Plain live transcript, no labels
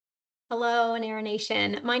Hello, Nara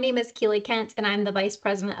Nation. My name is Keely Kent, and I'm the Vice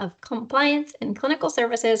President of Compliance and Clinical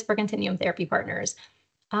Services for Continuum Therapy Partners.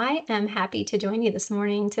 I am happy to join you this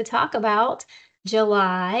morning to talk about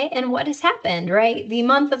July and what has happened, right? The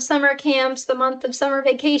month of summer camps, the month of summer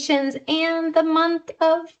vacations, and the month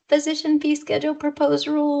of physician fee schedule proposed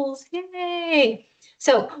rules. Yay!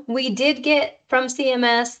 So we did get from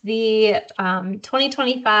CMS the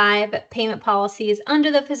 2025 payment policies under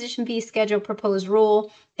the physician fee schedule proposed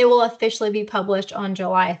rule. It will officially be published on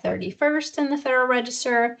July 31st in the Federal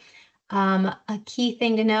Register. A key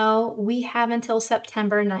thing to know, we have until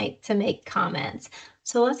September 9th to make comments.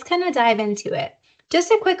 So let's kind of dive into it. Just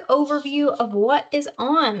a quick overview of what is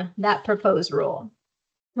on that proposed rule.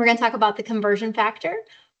 We're going to talk about the conversion factor.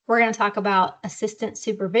 We're going to talk about assistant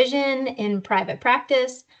supervision in private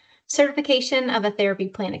practice, certification of a therapy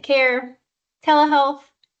plan of care, telehealth,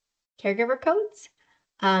 caregiver codes,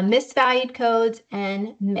 misvalued codes,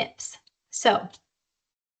 and MIPS. So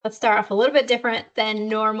let's start off a little bit different than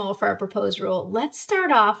normal for a proposed rule. Let's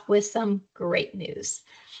start off with some great news.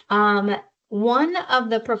 One of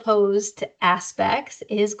the proposed aspects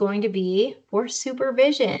is going to be for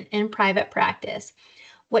supervision in private practice.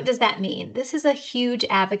 What does that mean? This is a huge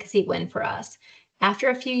advocacy win for us. After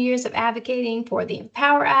a few years of advocating for the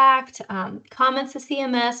Empower Act, comments to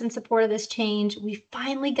CMS in support of this change, we've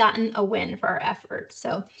finally gotten a win for our efforts.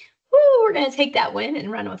 So we're going to take that win and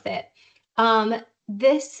run with it.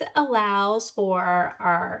 This allows for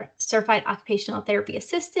our certified occupational therapy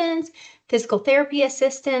assistants, physical therapy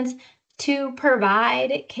assistants to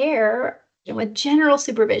provide care with general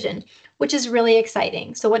supervision, which is really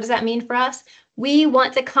exciting. So what does that mean for us? We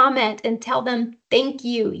want to comment and tell them, thank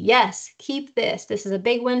you. Yes, keep this. This is a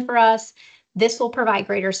big win for us. This will provide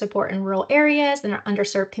greater support in rural areas and our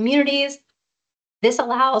underserved communities. This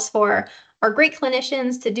allows for our great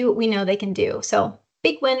clinicians to do what we know they can do. So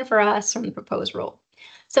big win for us from the proposed rule.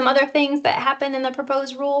 Some other things that happen in the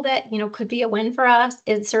proposed rule that could be a win for us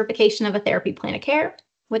is certification of a therapy plan of care.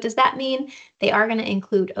 What does that mean? They are going to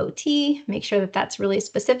include OT, make sure that that's really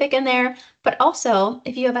specific in there, but also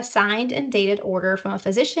if you have a signed and dated order from a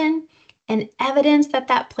physician and evidence that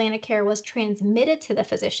that plan of care was transmitted to the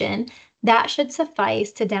physician, that should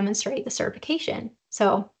suffice to demonstrate the certification.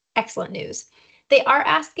 So excellent news. They are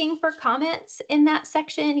asking for comments in that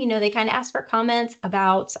section. They kind of ask for comments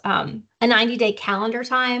about a 90-day calendar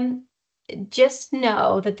time. Just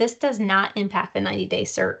know that this does not impact the 90-day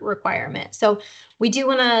cert requirement. So we do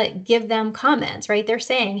want to give them comments, right? They're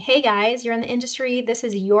saying, hey guys, you're in the industry. This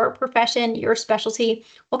is your profession, your specialty.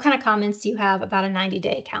 What kind of comments do you have about a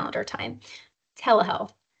 90-day calendar time?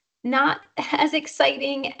 Telehealth, not as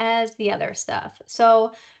exciting as the other stuff.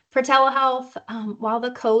 So for telehealth, while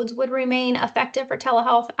the codes would remain effective for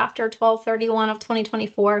telehealth after 12/31 of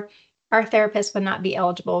 2024, our therapists would not be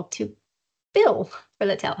eligible to bill for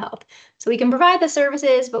the telehealth. So we can provide the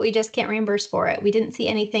services, but we just can't reimburse for it. We didn't see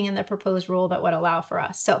anything in the proposed rule that would allow for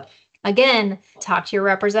us. So again, talk to your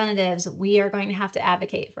representatives. We are going to have to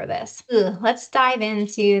advocate for this. Let's dive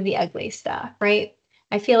into the ugly stuff, right?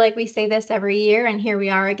 I feel like we say this every year, and here we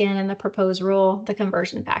are again in the proposed rule, the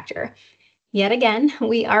conversion factor. Yet again,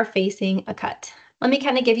 we are facing a cut. Let me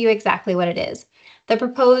kind of give you exactly what it is. The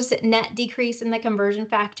proposed net decrease in the conversion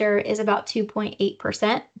factor is about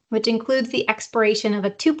 2.8%, which includes the expiration of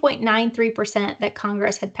a 2.93% that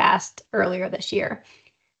Congress had passed earlier this year.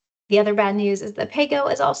 The other bad news is the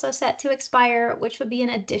PAYGO is also set to expire, which would be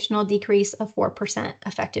an additional decrease of 4%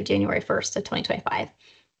 effective January 1st of 2025.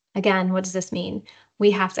 Again, what does this mean?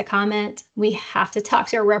 We have to comment. We have to talk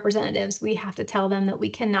to our representatives. We have to tell them that we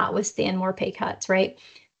cannot withstand more pay cuts, right?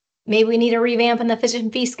 Maybe we need a revamp in the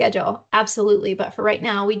physician fee schedule. Absolutely. But for right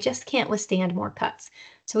now, we just can't withstand more cuts.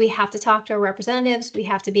 So we have to talk to our representatives. We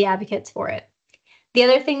have to be advocates for it. The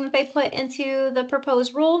other thing that they put into the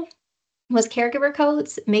proposed rule was caregiver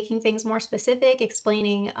codes, making things more specific,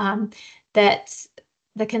 explaining that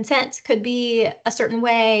the consent could be a certain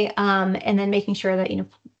way, and then making sure that,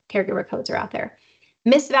 caregiver codes are out there.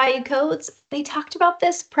 Misvalued codes, they talked about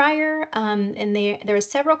this prior, and there are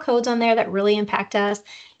several codes on there that really impact us.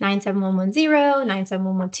 97110,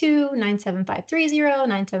 97112, 97530,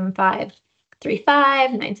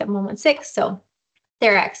 97535, 97116. So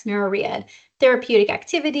Therax, NeuroRead, therapeutic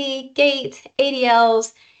activity, GATE,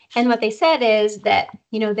 ADLs. And what they said is that,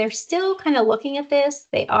 they're still kind of looking at this.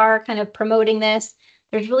 They are kind of promoting this.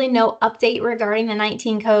 There's really no update regarding the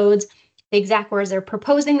 19 codes. The exact words, they're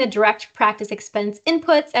proposing the direct practice expense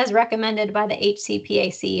inputs as recommended by the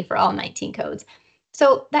HCPAC for all 19 codes.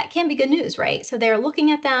 So that can be good news, right? So they're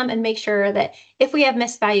looking at them and make sure that if we have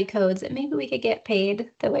misvalued codes, that maybe we could get paid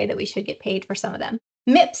the way that we should get paid for some of them.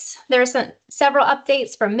 MIPS, there's several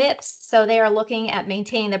updates from MIPS. So they are looking at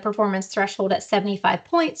maintaining the performance threshold at 75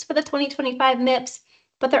 points for the 2025 MIPS,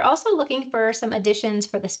 but they're also looking for some additions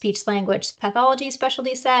for the speech language pathology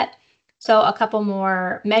specialty set. So a couple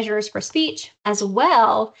more measures for speech, as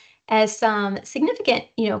well as some significant,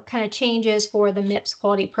 kind of changes for the MIPS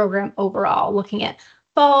quality program overall, looking at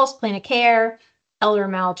falls, plan of care, elder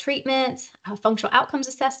maltreatment, functional outcomes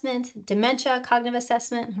assessment, dementia, cognitive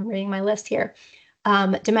assessment. I'm reading my list here,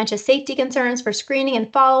 dementia safety concerns for screening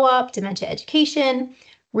and follow-up, dementia education,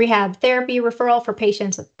 rehab therapy referral for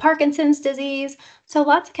patients with Parkinson's disease. So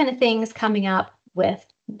lots of kind of things coming up with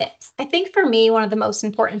this. I think for me, one of the most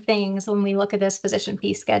important things when we look at this physician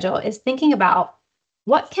fee schedule is thinking about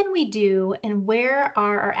what can we do and where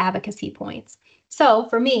are our advocacy points. So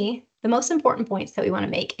for me, the most important points that we want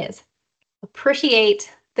to make is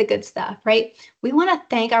appreciate the good stuff, right? We want to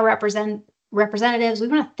thank our representatives. We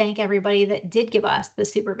want to thank everybody that did give us the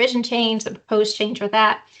supervision change, the proposed change for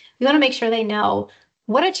that. We want to make sure they know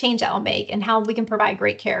what a change that will make and how we can provide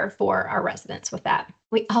great care for our residents with that.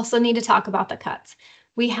 We also need to talk about the cuts.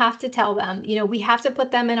 We have to tell them, we have to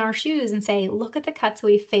put them in our shoes and say, look at the cuts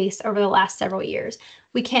we've faced over the last several years.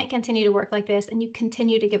 We can't continue to work like this, and you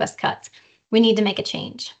continue to give us cuts. We need to make a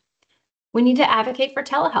change. We need to advocate for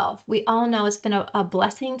telehealth. We all know it's been a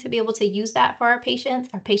blessing to be able to use that for our patients.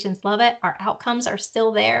 Our patients love it. Our outcomes are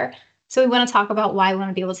still there. So we want to talk about why we want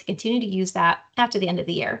to be able to continue to use that after the end of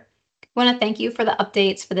the year. We want to thank you for the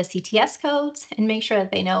updates for the CTS codes and make sure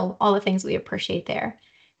that they know all the things we appreciate there.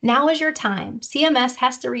 Now is your time. CMS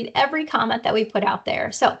has to read every comment that we put out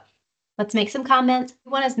there. So let's make some comments.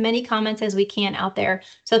 We want as many comments as we can out there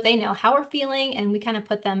so that they know how we're feeling and we kind of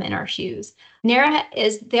put them in our shoes. NARA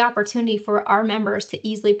is the opportunity for our members to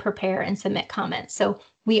easily prepare and submit comments. So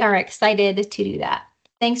we are excited to do that.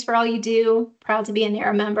 Thanks for all you do. Proud to be a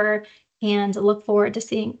NARA member and look forward to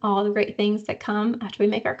seeing all the great things that come after we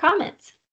make our comments.